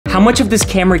How much of this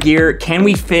camera gear can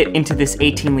we fit into this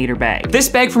 18-liter bag? This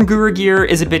bag from Gura Gear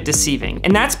is a bit deceiving,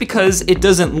 and that's because it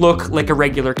doesn't look like a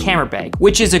regular camera bag,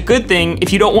 which is a good thing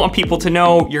if you don't want people to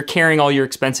know you're carrying all your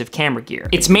expensive camera gear.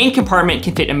 Its main compartment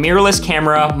can fit a mirrorless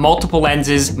camera, multiple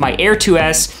lenses, my Air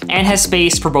 2S, and has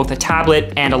space for both a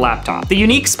tablet and a laptop. The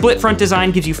unique split front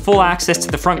design gives you full access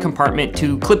to the front compartment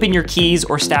to clip in your keys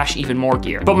or stash even more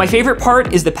gear. But my favorite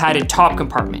part is the padded top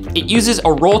compartment. It uses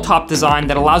a roll top design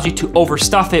that allows you to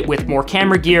overstuff it with more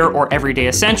camera gear or everyday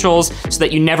essentials so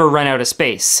that you never run out of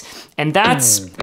space. And that's